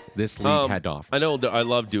franchises this league had to offer. I know. I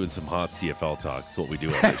love doing some hot CFL talk. It's what we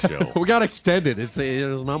do on this show. We got extended.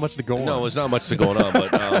 There's not much to go on. No, there's not much to go on.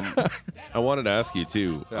 But I wanted to ask you,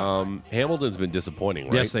 too. Hamilton's been disappointing,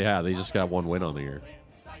 right? Yes, they have. They just got one win on the year.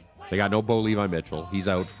 They got no Bo Levi Mitchell. He's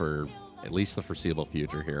out for at least the foreseeable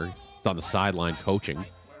future here. He's on the sideline coaching.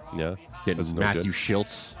 Yeah. Getting Matthew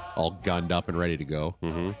Schiltz all gunned up and ready to go.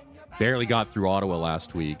 Mm-hmm. Barely got through Ottawa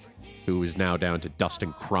last week. who is now down to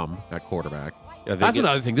Dustin Crum at quarterback. Yeah, That's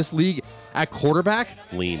another thing. This league at quarterback,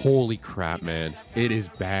 lean. Holy crap, man. It is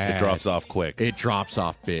bad. It drops off quick. It drops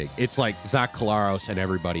off big. It's like Zach Collaros and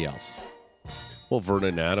everybody else. Well,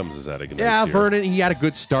 Vernon Adams is at a good Yeah, year. Vernon, he had a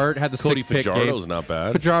good start, had the Cody 6-pick game. Fajardo's not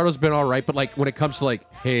bad. Fajardo's been all right, but like when it comes to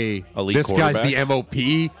like, hey, Elite this guy's the quarterbacks?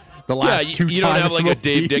 MOP, the last yeah, 2 you don't times have like a MOP.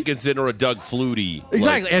 Dave Dickinson or a Doug Flutie.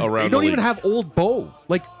 Exactly, like, and around you don't the even league. have old Bo.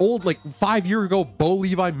 Like 5 years ago, Bo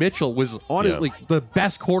Levi Mitchell was honestly the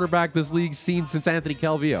best quarterback this league's seen since Anthony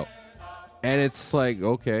Calvillo. And it's like,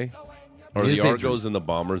 okay. Are His the Argos injury. and the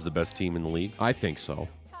Bombers the best team in the league? I think so.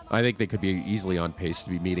 I think they could be easily on pace to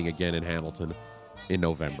be meeting again in Hamilton in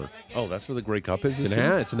November. Oh, that's where the Grey Cup is this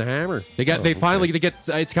year? It's in the Hammer. They get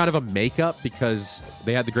it's kind of a makeup because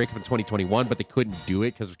they had the Grey Cup in 2021, but they couldn't do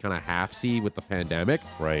it because it was kind of half-see with the pandemic.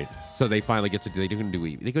 Right. So they finally get to do. They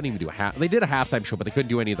couldn't even do a half. They did a halftime show, but they couldn't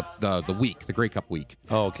do any of the week, the Grey Cup week.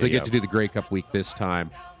 Oh, okay. So they get to do the Grey Cup week this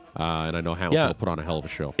time, and I know Hamilton will put on a hell of a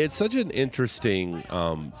show. It's such an interesting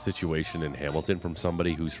situation in Hamilton from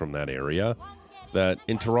somebody who's from that area that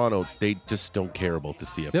in Toronto they just don't care about the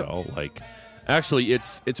CFL. Yep. Like, actually,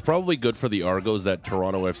 it's probably good for the Argos that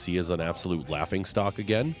Toronto FC is an absolute laughingstock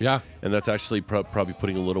again. Yeah. And that's actually probably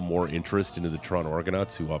putting a little more interest into the Toronto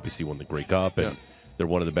Argonauts, who obviously won the Grey Cup and. They're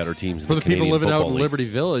one of the better teams in For the people Canadian living out in Football League. Liberty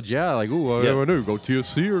Village, yeah, like, ooh, what do I do? Go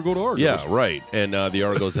TSC or go to Argos? Yeah, right. And the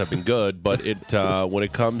Argos have been good, but when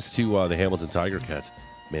it comes to the Hamilton Tiger Cats,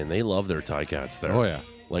 man, they love their Ticats there. Oh, yeah.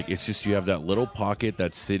 Like, it's just you have that little pocket,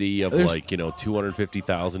 that city of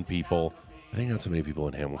 250,000 people. I think not so many people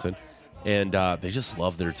in Hamilton. And they just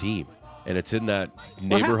love their team. And it's in that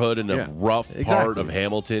neighborhood in the rough part of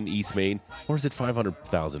Hamilton, East Main. Or is it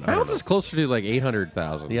 500,000? Hamilton's closer to like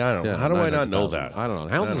 800,000. Yeah, I don't know. How do I not know 900,000. that? I don't know.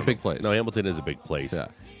 Hamilton's a big place. No, Hamilton is a big place. Yeah.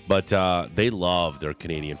 But they love their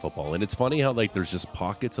Canadian football. And it's funny how like there's just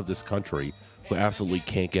pockets of this country who absolutely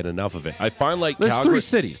can't get enough of it. I find like There's Calgary... 3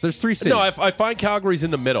 cities. There's 3 cities. No, I find Calgary's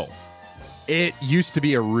in the middle. It used to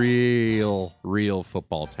be a real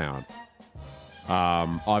football town.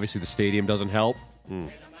 Obviously, the stadium doesn't help.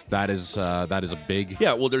 That is a big...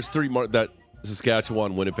 Yeah, well, there's 3 more... that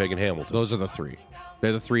Saskatchewan, Winnipeg, and Hamilton. Those are the 3.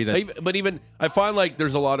 They're the 3 that... But even... I find like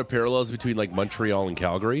there's a lot of parallels between like Montreal and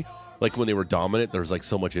Calgary. Like when they were dominant, there was like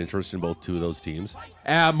so much interest in both 2 of those teams.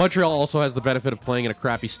 Montreal also has the benefit of playing in a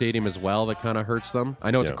crappy stadium as well. That kind of hurts them.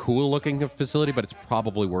 I know it's a cool-looking facility, but it's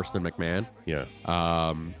probably worse than McMahon. Yeah.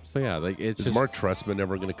 So yeah, like it's Is just... Mark Trestman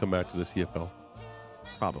ever going to come back to the CFL?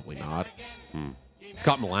 Probably not.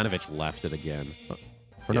 Scott Milanovic left it again.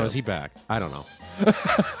 Or no, is he back? I don't know.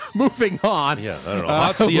 Moving on. Yeah, I don't know.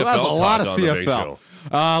 Hot CFL that's a lot of talk on the Big CFL. Show.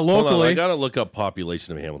 Hold on, Locally, I gotta look up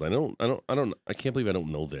population of Hamilton. I can't believe I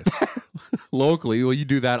don't know this. locally, will you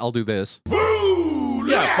do that? I'll do this.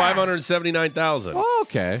 Yeah, 579,000. Oh,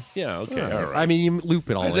 okay. Yeah, okay, all right. I mean, you loop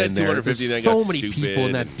it all I in said there. 250, There's then so got many stupid people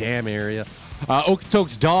in that and- damn area.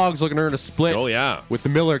 Okotoks Dogs looking to earn a split. Oh, yeah. With the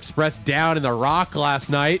Miller Express down in the Rock last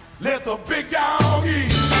night. Let the big dog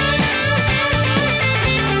eat.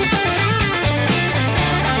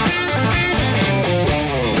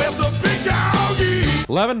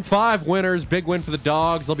 11-5 winners. Big win for the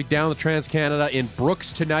Dogs. They'll be down the Trans-Canada in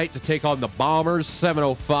Brooks tonight to take on the Bombers.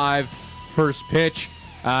 7:05 first pitch.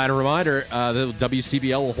 And a reminder, the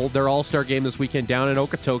WCBL will hold their All-Star game this weekend down in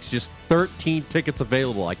Okotoks. Just 13 tickets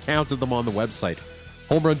available. I counted them on the website.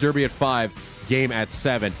 Home Run Derby at 5, game at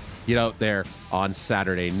 7. Get out there on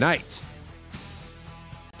Saturday night.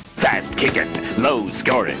 Fast kicking, low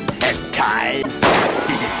scoring, and ties.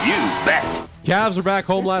 You bet. Cavs are back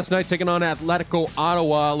home last night, taking on Atletico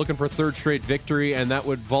Ottawa, looking for a 3rd straight victory, and that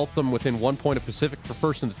would vault them within 1 point of Pacific for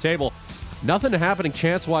first in the table. Nothing happening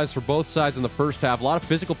chance-wise for both sides in the first half. A lot of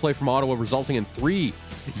physical play from Ottawa, resulting in 3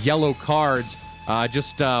 yellow cards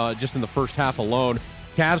just in the first half alone.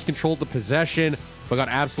 Cavs controlled the possession, but got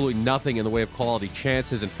absolutely nothing in the way of quality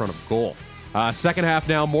chances in front of goal. Second half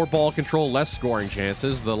now, more ball control, less scoring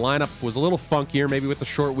chances. The lineup was a little funkier, maybe with the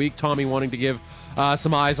short week. Tommy wanting to give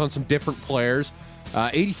some eyes on some different players.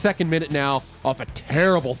 82nd minute now off a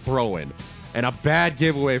terrible throw-in and a bad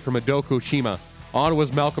giveaway from Adoko Shima.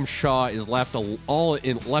 Ottawa's Malcolm Shaw is left in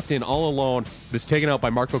all alone, but is taken out by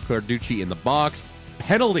Marco Carducci in the box.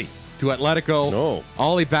 Penalty to Atletico. No.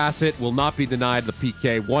 Ollie Bassett will not be denied the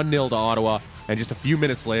PK. 1-0 to Ottawa, and just a few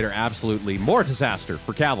minutes later, absolutely more disaster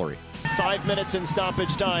for Cavalry. 5 minutes in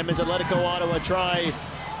stoppage time as Atletico Ottawa try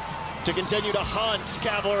to continue to hunt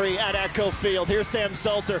Cavalry at Echo Field. Here's Sam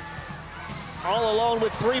Salter. All alone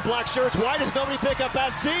with 3 black shirts. Why does nobody pick up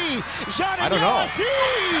Assi? I don't know. Assi!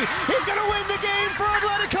 He's going to win the game for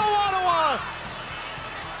Atletico Ottawa!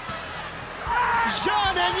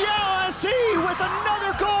 Jean-Daniel Assis with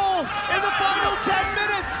another goal in the final 10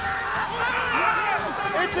 minutes.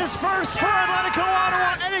 It's his first for Atletico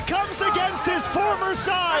Ottawa, and it comes against his former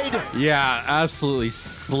side. Yeah, absolutely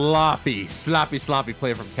sloppy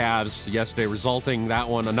play from Cavs yesterday, resulting that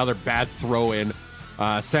one another bad throw in.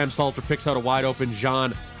 Sam Salter picks out a wide open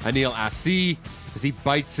Jean-Daniel Assis as he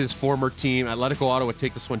bites his former team. Atletico Ottawa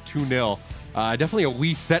take this one 2-0. Definitely a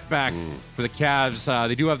wee setback for the Cavs.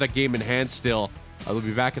 They do have that game in hand still. They'll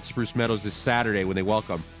be back at Spruce Meadows this Saturday when they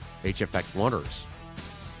welcome HFX Wanderers.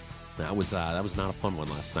 That was not a fun one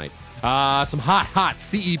last night. Some hot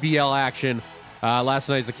CEBL action. Last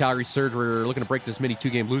night, the Calgary Surge were looking to break this mini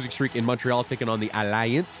 2-game losing streak in Montreal, taking on the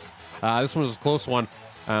Alliance. This one was a close one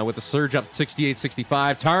with the Surge up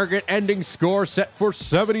 68-65. Target ending score set for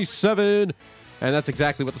 77. And that's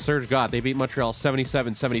exactly what the Surge got. They beat Montreal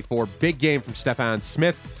 77-74. Big game from Stefan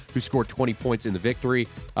Smith, who scored 20 points in the victory.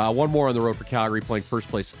 One more on the road for Calgary, playing first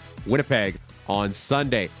place Winnipeg on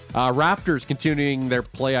Sunday. Raptors continuing their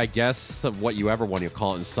play, I guess, of what you ever want to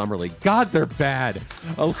call it in Summer League. God, they're bad.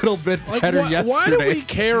 A little bit better yesterday. Why do we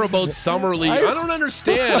care about Summer League? I don't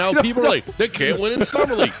understand how people are like, they can't win in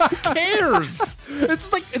Summer League. Who cares?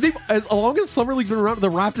 It's like, as long as Summer League's been around, the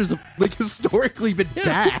Raptors have historically been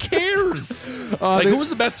bad. Who cares? Who was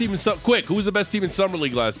the best team in who was the best team in Summer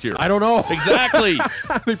League last year? I don't know. Exactly.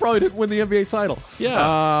 They probably didn't win the NBA title.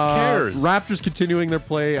 Yeah. Who cares? Raptors continuing their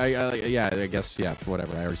play. I guess,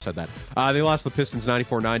 whatever. I already said that. They lost the Pistons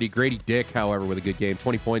 94-90. Grady Dick, however, with a good game.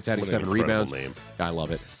 20 points, adding 7 rebounds. Name. I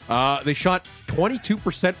love it. They shot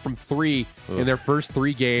 22% from 3 in their first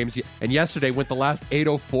 3 games. And yesterday went the last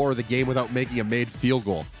 8:04 of the game without making a made field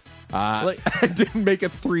goal. Didn't make a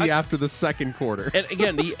 3 after the second quarter. And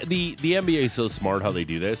again, the NBA is so smart how they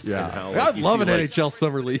do this. Yeah, and how, I'd love an NHL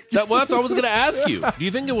Summer League. That's what I was going to ask you. Do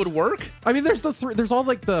you think it would work? I mean, there's all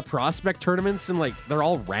like the prospect tournaments, and like they're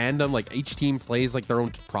all random. Like each team plays like their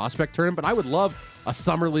own prospect tournament. But I would love a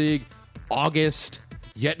Summer League, August.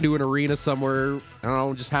 Get into an arena somewhere. I don't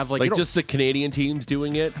know, just have just the Canadian teams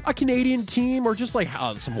doing it. A Canadian team, or just like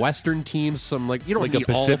some Western teams. Some like you don't like need a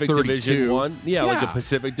Pacific all 32. Division 1. Yeah, like a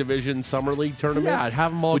Pacific Division Summer League tournament. Yeah, I'd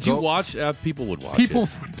have them all. Would you watch? People would watch. People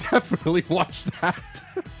would definitely watch that.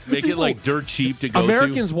 Make it like dirt cheap to go.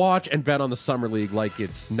 Americans watch and bet on the Summer League like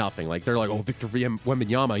it's nothing. Like they're like, oh, Victor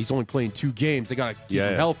Wembanyama, he's only playing 2 games. They gotta keep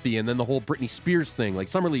him healthy, and then the whole Britney Spears thing. Like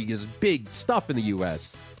Summer League is big stuff in the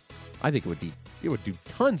U.S. I think it would do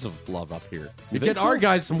tons of love up here. You'd get our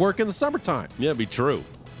guys some work in the summertime. Yeah, it'd be true.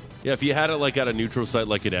 Yeah, if you had it like at a neutral site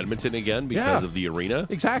like in Edmonton again because of the arena.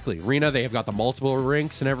 Exactly. Arena, they have got the multiple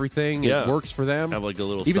rinks and everything. Yeah. It works for them. Have like a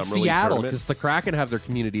little even Summer Seattle, League because the Kraken have their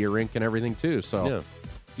community rink and everything too. So yeah.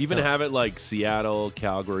 Even have it like Seattle,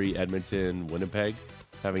 Calgary, Edmonton, Winnipeg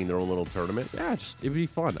having their own little tournament. Yeah, it'd be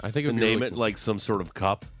fun. I think it would be name really it cool. like some sort of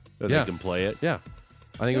cup that they can play it. Yeah.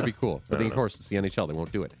 I think it would be cool. But of course, it's the NHL. They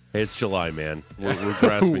won't do it. Hey, it's July, man. We're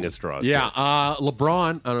grasping at straws. Yeah.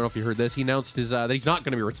 LeBron, I don't know if you heard this. He announced that he's not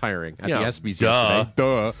going to be retiring at the ESPYs yesterday.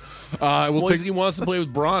 Duh. He wants to play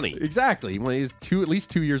with Bronny. Exactly. Well, he's at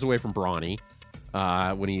least 2 years away from Bronny.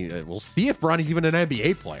 We'll see if Bronny's even an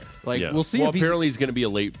NBA player. We'll see. Apparently he's going to be a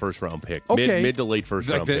late first round pick. Okay. Mid to late first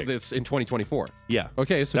round pick. That's in 2024. Yeah.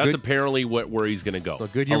 Okay. So that's apparently where he's going to go. So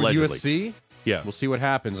good year allegedly. with USC. Yeah. We'll see what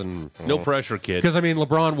happens. And no pressure, kid. Because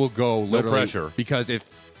LeBron will go. No pressure. Because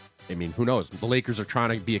who knows? The Lakers are trying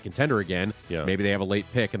to be a contender again. Yeah. Maybe they have a late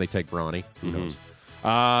pick and they take Bronny. Who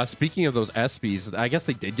knows? Speaking of those ESPYs, I guess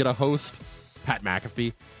they did get a host, Pat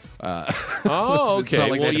McAfee. Okay.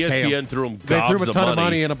 Like ESPN threw him. They threw him a ton of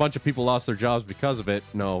money, and a bunch of people lost their jobs because of it.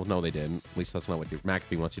 No, they didn't. At least that's not what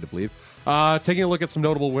McAfee wants you to believe. Taking a look at some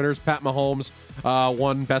notable winners: Pat Mahomes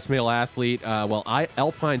won Best Male Athlete.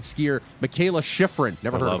 Alpine skier Michaela Schifrin.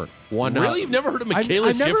 Never heard of her. Really? You've never heard of Michaela Schifrin?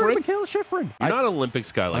 I've never heard of Michaela Schifrin. You're not an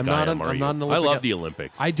Olympics guy like I am, are you? I'm not an I Olympic love the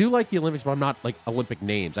Olympics. I do like the Olympics, but I'm not like Olympic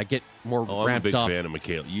names. I get more I'm a ramped big up. fan of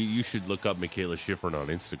Michaela. You should look up Michaela Schifrin on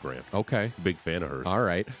Instagram. Okay. Big fan of hers. All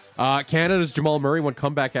right. Canada's Jamal Murray won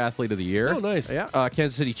Comeback Athlete of the Year. Oh, nice. Yeah.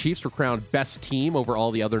 Kansas City Chiefs were crowned best team over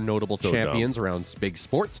all the other notable champions around big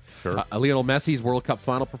sports. Sure. Lionel Messi's World Cup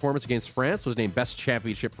final performance against France was named best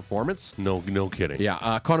championship performance. No kidding.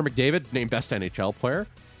 Yeah. Connor McDavid named best NHL player.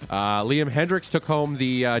 Liam Hendricks took home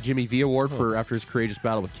the Jimmy V Award after his courageous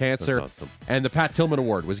battle with cancer. That's awesome. And the Pat Tillman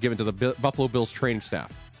Award was given to the Buffalo Bills training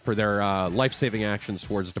staff for their life-saving actions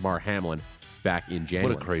towards Damar Hamlin back in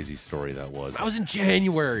January. What a crazy story that was. That was in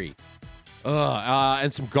January.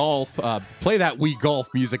 And some golf. Play that Wii golf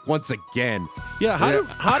music once again. Yeah,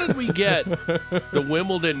 how did we get the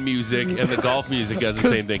Wimbledon music and the golf music as the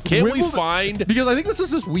same thing? Can't we find... Because I think this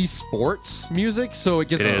is just Wii Sports music, so it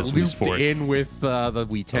gets looped in with the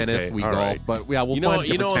Wii Tennis, Wii Golf. Right. But yeah, we'll find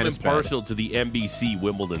different tennis I'm impartial to the NBC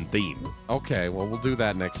Wimbledon theme. Okay, well, we'll do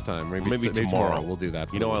that next time. Maybe tomorrow. We'll do that.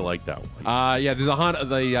 I like that one. Yeah,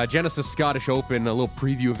 the Genesis Scottish Open, a little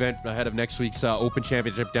preview event ahead of next week's Open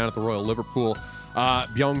Championship down at the Royal Liverpool.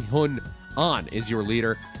 Byung-Hun An is your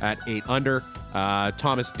leader at 8 under.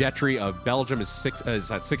 Thomas Detry of Belgium is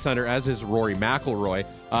at 6 under, as is Rory McIlroy.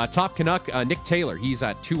 Top Canuck, Nick Taylor, he's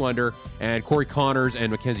at 2 under. And Corey Connors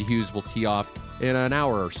and Mackenzie Hughes will tee off in an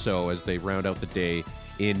hour or so as they round out the day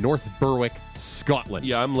in North Berwick, Scotland.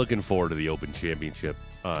 Yeah, I'm looking forward to the Open Championship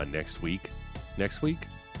next week. Next week?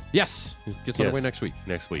 Yes. It gets underway next week.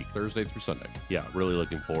 Next week. Thursday through Sunday. Yeah, really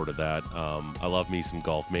looking forward to that. I love me some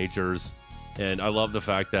golf majors. And I love the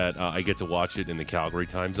fact that I get to watch it in the Calgary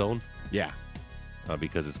time zone. Yeah.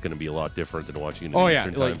 Because it's going to be a lot different than watching it in the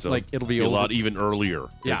Eastern time zone. Like it'll be a lot even earlier.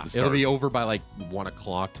 Yeah, it'll be over by like 1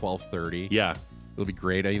 o'clock, 12:30. Yeah. It'll be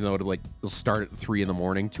great, even though it'll start at 3 in the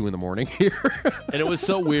morning, 2 in the morning here. And it was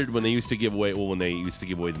so weird when they used to give away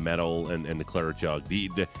the medal and the claret jug,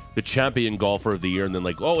 the champion golfer of the year, and then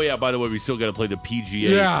oh yeah, by the way, we still got to play the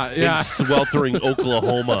PGA in sweltering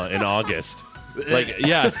Oklahoma in August.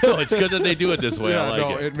 It's good that they do it this way. Yeah, I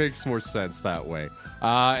like it. It makes more sense that way.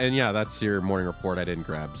 And yeah, that's your morning report. I didn't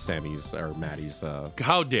grab Sammy's or Maddie's.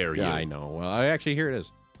 How dare you? Yeah, I know. Well, actually, here it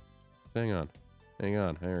is. Hang on. There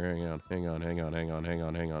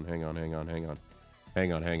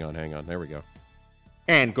we go.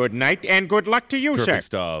 And good night and good luck to you, sir.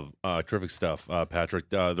 Terrific stuff, Patrick.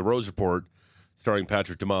 The Rose Report, starring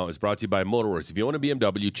Patrick Dumont, is brought to you by Motorworks. If you own a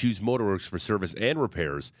BMW, choose Motorworks for service and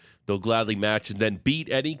repairs. They'll gladly match and then beat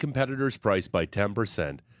any competitor's price by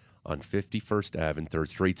 10% on 51st Ave and 3rd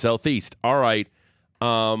Street Southeast. All right.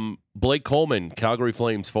 Blake Coleman, Calgary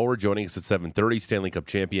Flames forward, joining us at 7:30. Stanley Cup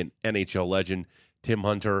champion, NHL legend, Tim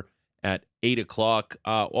Hunter at 8 o'clock.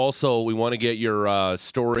 Also, we want to get your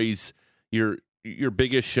stories, your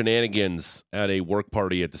biggest shenanigans at a work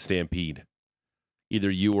party at the Stampede.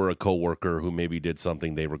 Either you or a coworker who maybe did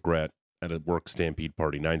something they regret at a work Stampede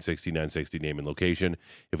party. 960 name and location.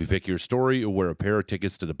 If we pick your story, you'll wear a pair of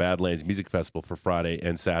tickets to the Badlands Music Festival for Friday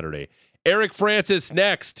and Saturday. Eric Francis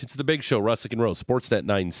next. It's the Big Show, Russick and Rose, Sportsnet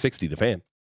 960, The Fan.